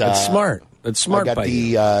 That's smart. That's smart. I got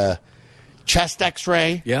the chest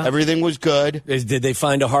X-ray. Yeah. Everything was good. Did they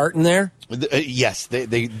find a heart in there? Yes.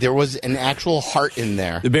 There was an actual heart in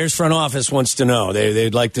there. The Bears front office wants to know.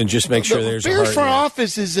 They'd like to just make sure there's a heart. The Bears front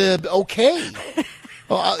office is okay.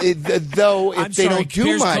 Though if they don't do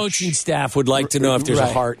Bears much, coaching staff would like to know if there's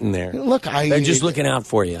a heart in there. Look, they're just looking out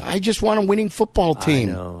for you. I just want a winning football team.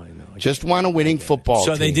 I know. Just want a winning football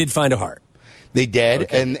team. So they did find a heart. They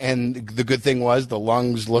did, and the good thing was the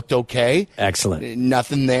lungs looked okay. Excellent.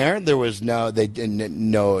 Nothing there. There was no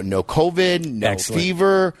COVID, no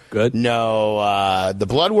fever. Good. No, the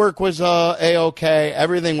blood work was a-okay.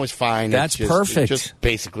 Everything was fine. That's perfect. Just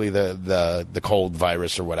basically the cold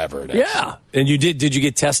virus or whatever it is. Yeah. And you did you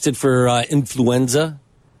get tested for influenza?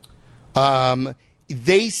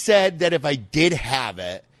 They said that if I did have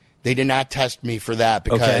it, they did not test me for that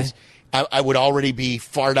because I would already be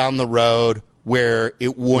far down the road where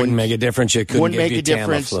it wouldn't make a difference. It wouldn't make a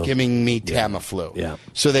difference Tamiflu. Giving me Tamiflu. Yeah.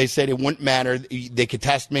 So they said it wouldn't matter. They could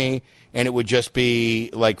test me, and it would just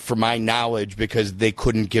be like for my knowledge because they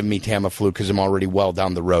couldn't give me Tamiflu because I'm already well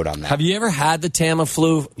down the road on that. Have you ever had the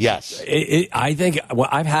Tamiflu? Yes. I think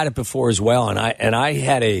I've had it before as well, and I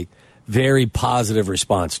had a very positive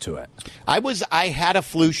response to it. I had a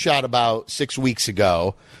flu shot about 6 weeks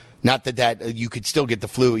ago. Not that you could still get the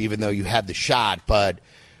flu even though you had the shot, but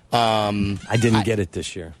I didn't get it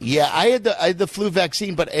this year. Yeah, I had the flu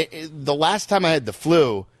vaccine, but the last time I had the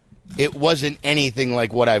flu, it wasn't anything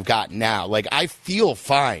like what I've got now. Like, I feel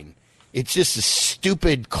fine. It's just a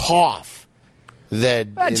stupid cough that...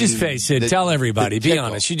 just face it. Tell everybody. Be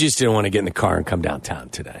honest. You just didn't want to get in the car and come downtown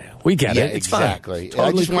today. We get it. It's exactly. Fine.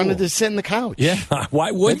 Totally I just wanted to sit in the couch. Yeah.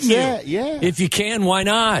 Why wouldn't you? Yeah. If you can, why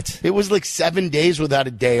not? It was like 7 days without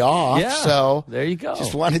a day off. Yeah. So there you go.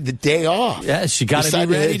 Just wanted the day off. Yes, you got to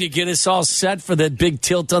be ready to get us all set for that big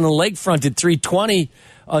tilt on the lakefront at 3:20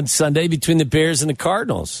 on Sunday between the Bears and the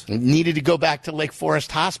Cardinals. Needed to go back to Lake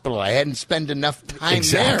Forest Hospital. I hadn't spent enough time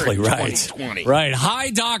there in 2020. Right.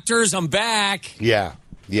 Hi, doctors. I'm back. Yeah.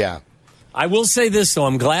 I will say this though,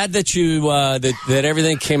 I'm glad that you that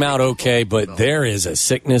everything came out okay, but there is a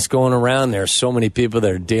sickness going around. There are so many people that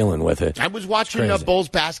are dealing with it. I was watching Bulls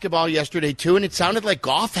basketball yesterday too, and it sounded like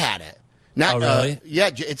Goff had it. Not really?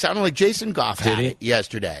 It sounded like Jason Goff had it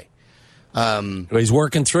yesterday. He's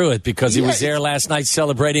working through it because he was there last night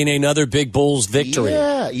celebrating another big Bulls victory.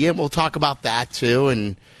 Yeah, we'll talk about that too,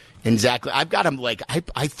 and exactly. I've got him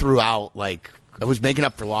I threw out I was making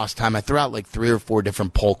up for lost time. I threw out 3 or 4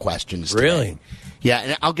 different poll questions today. Really? Yeah,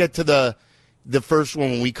 and I'll get to the first one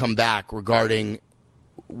when we come back regarding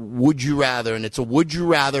Would You Rather, and it's a Would You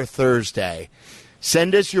Rather Thursday.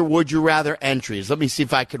 Send us your Would You Rather entries. Let me see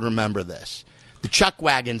if I can remember this. The Chuck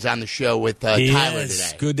Wagon's on the show with Tyler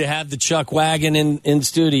today. Good to have the Chuck Wagon in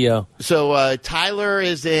studio. So Tyler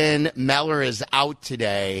is in, Meller is out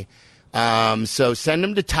today. So send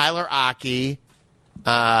them to Tyler Aki.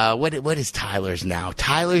 What is Tyler's now?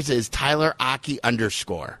 Tyler's is Tyler Aki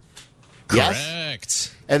 _ Yes?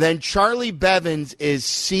 Correct. And then Charlie Bevins is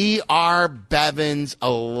CR Bevins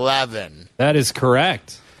 11. That is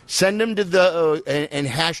correct. Send them to the and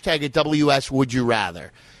hashtag it WS Would You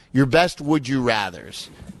Rather. Your best Would You Rathers.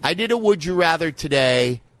 I did a Would You Rather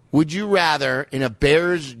today. Would you rather, in a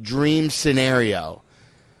Bears dream scenario,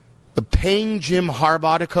 paying Jim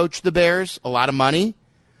Harbaugh to coach the Bears, a lot of money,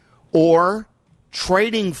 or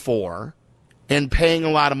trading for and paying a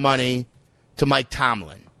lot of money to Mike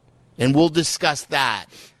Tomlin? And we'll discuss that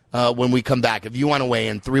when we come back. If you want to weigh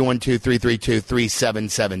in,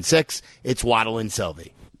 312-332-3776. It's Waddle and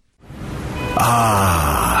Silvy.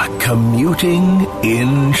 Commuting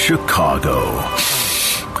in Chicago.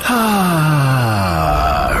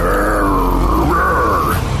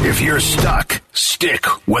 If you're stuck, stick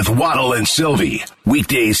with Waddle and Silvy.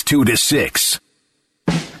 Weekdays 2 to 6.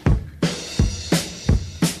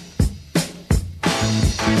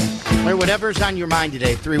 All right, whatever's on your mind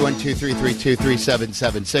today,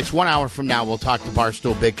 312-332-3776. 1 hour from now, we'll talk to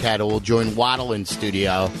Barstool Big Cat, who will join Waddle in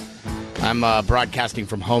studio. I'm broadcasting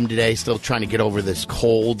from home today, still trying to get over this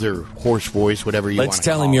cold or hoarse voice, whatever you want to call it. Let's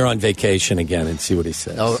tell him you're on vacation again and see what he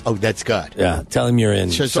says. Oh, that's good. Yeah, tell him you're in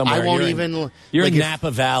somewhere. I won't even... You're in Napa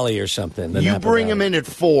Valley or something. You bring him in at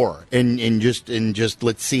 4 and just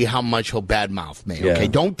let's see how much he'll badmouth me, okay?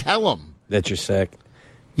 Don't tell him. That you're sick.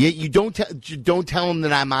 Yeah, you don't tell him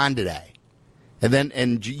that I'm on today,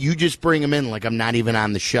 and you just bring him in like I'm not even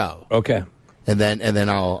on the show. Okay. And then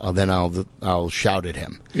I'll shout at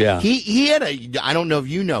him. Yeah. He had I don't know if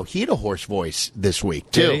you know, he had a hoarse voice this week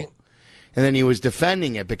too. Did he? And then he was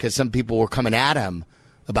defending it because some people were coming at him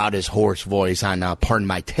about his hoarse voice on Pardon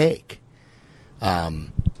My Take.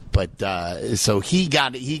 So he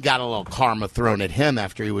got a little karma thrown at him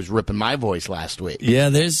after he was ripping my voice last week. Yeah,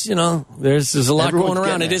 there's a lot Everyone's going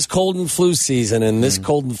around. getting It is cold and flu season, and this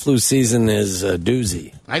cold and flu season is a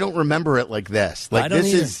doozy. I don't remember it like this. Like I don't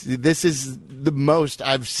this is the most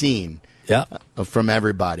I've seen. Yeah, from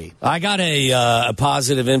everybody. I got a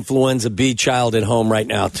positive influenza B child at home right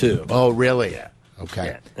now too. Oh, really? Yeah. Okay.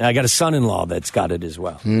 Yeah. And I got a son-in-law that's got it as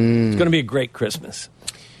well. It's going to be a great Christmas.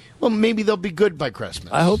 Well, maybe they'll be good by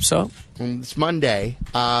Christmas. I hope so. It's Monday.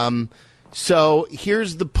 So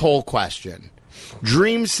here's the poll question.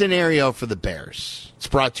 Dream scenario for the Bears. It's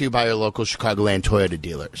brought to you by your local Chicagoland Toyota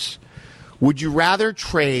dealers. Would you rather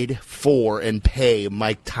trade for and pay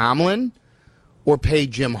Mike Tomlin or pay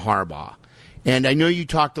Jim Harbaugh? And I know you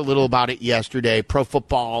talked a little about it yesterday. Pro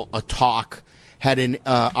Football Talk had an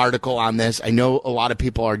article on this. I know a lot of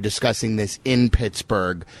people are discussing this in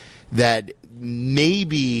Pittsburgh, that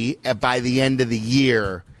maybe by the end of the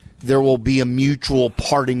year, there will be a mutual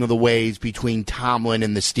parting of the ways between Tomlin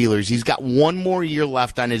and the Steelers. He's got one more year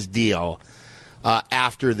left on his deal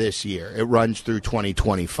after this year. It runs through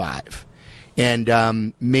 2025.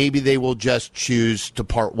 And maybe they will just choose to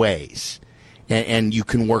part ways, and you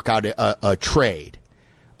can work out a trade.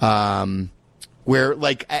 Where,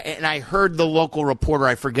 and I heard the local reporter,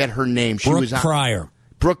 I forget her name. Brooke Pryor.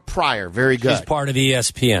 Brooke Pryor, very good. She's part of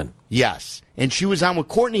ESPN. Yes. And she was on with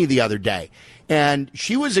Courtney the other day. And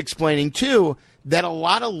she was explaining, too, that a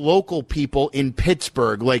lot of local people in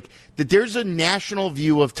Pittsburgh, that there's a national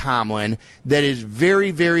view of Tomlin that is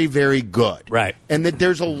very, very, very good. Right. And that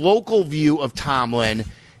there's a local view of Tomlin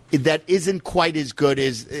that isn't quite as good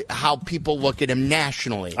as how people look at him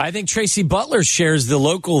nationally. I think Tracy Butler shares the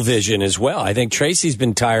local vision as well. I think Tracy's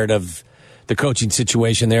been tired of the coaching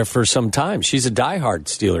situation there for some time. She's a diehard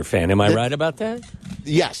Steeler fan. Am I right about that?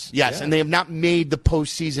 Yes. Yeah. And they have not made the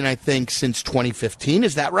postseason, I think, since 2015.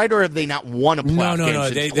 Is that right? Or have they not won a playoff game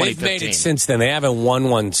since 2015? They've made it since then. They haven't won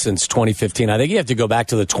one since 2015. I think you have to go back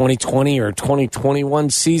to the 2020 or 2021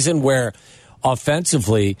 season where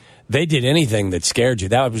offensively they did anything that scared you.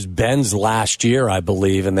 That was Ben's last year, I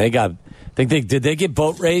believe, and did they get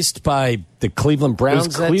boat raced by the Cleveland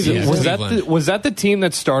Browns? Was that the team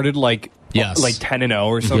that started Yes. 10-0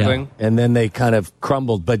 or something? Yeah. And then they kind of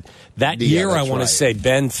crumbled. But that year, I want to say,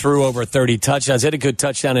 Ben threw over 30 touchdowns. He had a good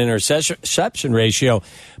touchdown interception ratio.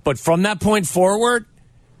 But from that point forward,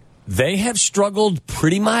 they have struggled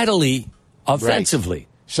pretty mightily offensively.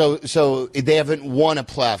 Right. So they haven't won a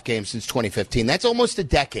playoff game since 2015. That's almost a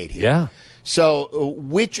decade here. Yeah. So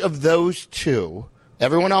which of those two,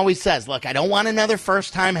 everyone always says, look, I don't want another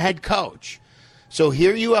first-time head coach. So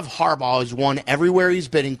here you have Harbaugh, who's won everywhere he's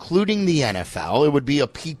been, including the NFL. It would be a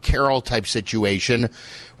Pete Carroll type situation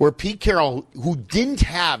where Pete Carroll, who didn't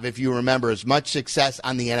have, if you remember, as much success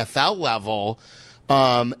on the NFL level,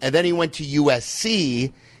 and then he went to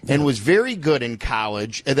USC and was very good in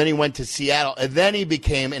college, and then he went to Seattle, and then he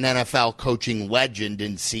became an NFL coaching legend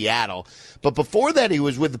in Seattle. But before that, he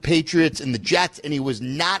was with the Patriots and the Jets, and he was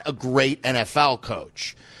not a great NFL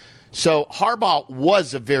coach. So Harbaugh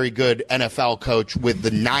was a very good NFL coach with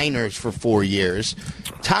the Niners for 4 years.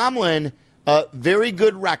 Tomlin, a very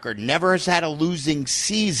good record, never has had a losing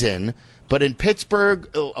season. But in Pittsburgh,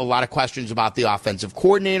 a lot of questions about the offensive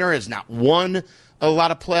coordinator, has not won a lot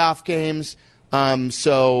of playoff games.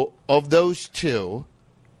 So of those two,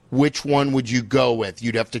 which one would you go with?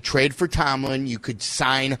 You'd have to trade for Tomlin. You could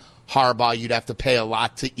sign Harbaugh. You'd have to pay a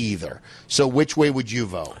lot to either. So which way would you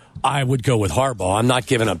vote? I would go with Harbaugh. I'm not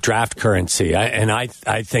giving up draft currency. I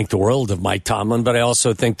think the world of Mike Tomlin, but I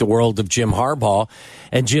also think the world of Jim Harbaugh.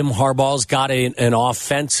 And Jim Harbaugh's got an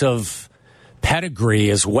offensive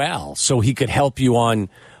pedigree as well, so he could help you on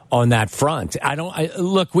that front.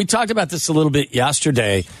 Look, we talked about this a little bit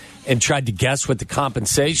yesterday and tried to guess what the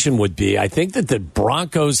compensation would be. I think that the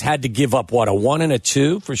Broncos had to give up, a 1 and a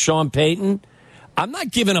 2 for Sean Payton. I'm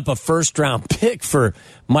not giving up a first-round pick for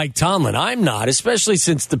Mike Tomlin. I'm not, especially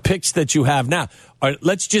since the picks that you have now.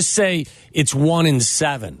 Let's just say it's 1 and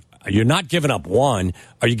 7. You're not giving up 1.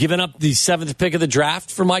 Are you giving up the 7th pick of the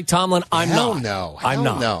draft for Mike Tomlin? I'm not. No. I'm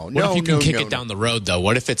not. No. What if you can kick it down the road, though?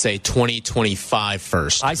 What if it's a 2025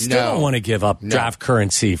 first? I still don't want to give up draft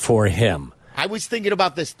currency for him. I was thinking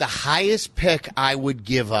about this. The highest pick I would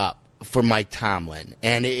give up for Mike Tomlin,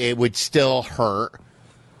 and it would still hurt.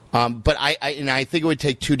 But I think it would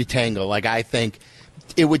take 2 to tango. Like, I think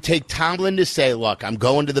it would take Tomlin to say, look, I'm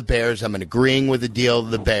going to the Bears. I'm agreeing with the deal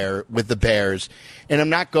with the Bears, and I'm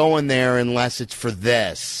not going there unless it's for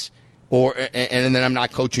this, and then I'm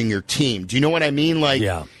not coaching your team. Do you know what I mean? Like,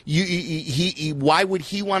 why would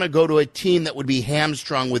he want to go to a team that would be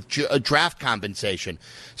hamstrung with draft compensation?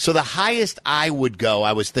 So the highest I would go,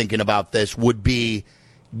 I was thinking about this, would be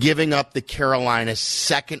giving up the Carolina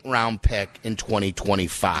second-round pick in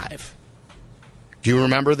 2025. Do you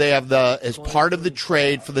remember they have as part of the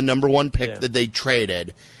trade for the number 1 pick that they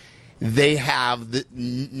traded, they have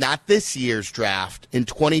not this year's draft. In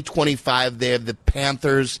 2025, they have the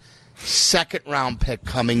Panthers' second-round pick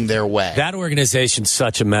coming their way. That organization's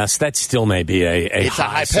such a mess. That still may be a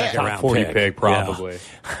high second-round 40 pick, probably.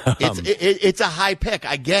 Yeah. It's a high pick.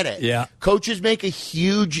 I get it. Yeah. Coaches make a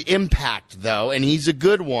huge impact, though, and he's a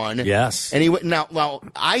good one. Yes. And now,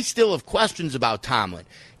 I still have questions about Tomlin.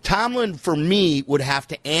 Tomlin, for me, would have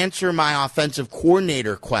to answer my offensive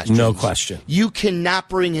coordinator questions. No question. You cannot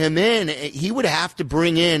bring him in. He would have to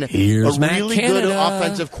bring in Here's a really good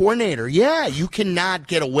offensive coordinator. Yeah, you cannot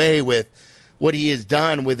get away with what he has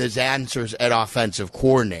done with his answers at offensive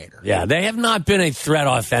coordinator. Yeah, they have not been a threat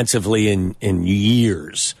offensively in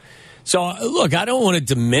years. So, look, I don't want to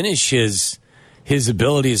diminish his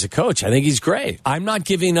ability as a coach. I think he's great. I'm not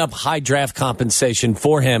giving up high draft compensation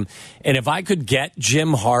for him. And if I could get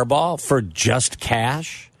Jim Harbaugh for just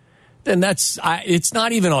cash, then it's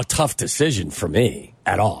not even a tough decision for me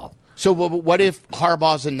at all. So what if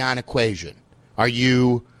Harbaugh's a non-equation? Are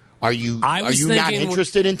you not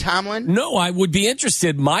interested in Tomlin? No, I would be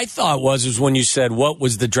interested. My thought was when you said what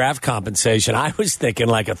was the draft compensation, I was thinking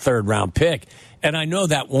like a 3rd-round pick. And I know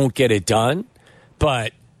that won't get it done,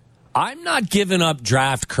 but I'm not giving up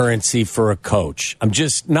draft currency for a coach. I'm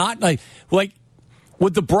just not like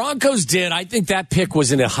what the Broncos did. I think that pick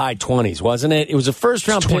was in the high 20s, wasn't it? It was a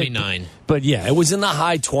first-round pick. 29. But yeah, it was in the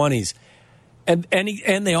high 20s.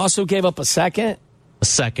 And they also gave up a second? A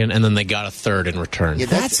second, and then they got a 3rd in return. Yeah,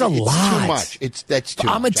 that's a lot. Too much. That's too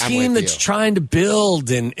much. I'm a team that's trying to build,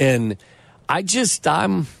 and I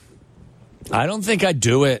don't think I'd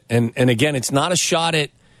do it. And again, it's not a shot at.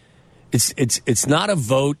 It's not a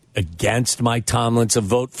vote against Mike Tomlin. It's a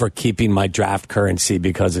vote for keeping my draft currency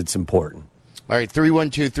because it's important. All right,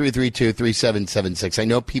 312-332-3776. I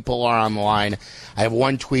know people are on the line. I have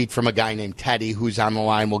one tweet from a guy named Teddy who's on the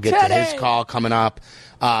line. We'll get to his call coming up.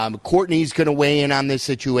 Courtney's going to weigh in on this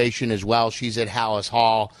situation as well. She's at Hallis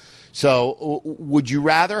Hall. So would you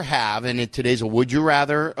rather have, and today's a Would You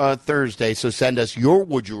Rather Thursday, so send us your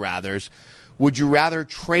Would You Rathers. Would you rather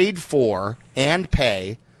trade for and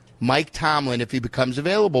pay Mike Tomlin if he becomes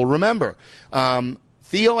available? Remember,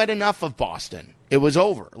 Theo had enough of Boston. It was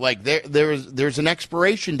over. Like there's an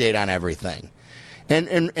expiration date on everything.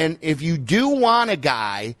 And if you do want a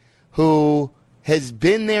guy who has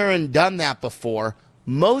been there and done that before,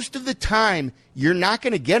 most of the time you're not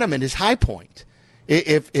going to get him at his high point.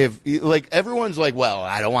 If like everyone's like, well,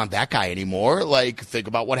 I don't want that guy anymore. Like, think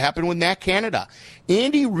about what happened with Matt Canada.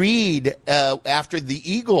 Andy Reid, after the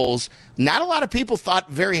Eagles, not a lot of people thought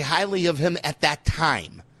very highly of him at that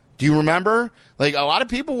time. Do you remember? Like, a lot of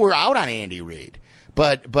people were out on Andy Reid.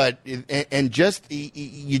 You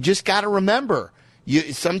just got to remember,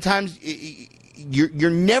 sometimes you're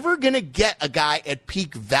never going to get a guy at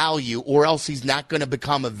peak value, or else he's not going to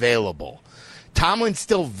become available. Tomlin's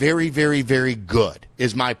still very, very, very good,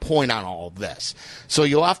 is my point on all of this. So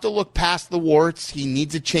you'll have to look past the warts. He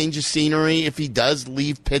needs a change of scenery if he does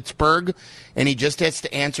leave Pittsburgh, and he just has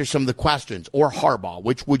to answer some of the questions. Or Harbaugh,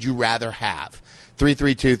 which would you rather have?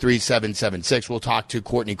 332-3776. We'll talk to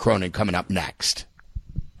Courtney Cronin coming up next.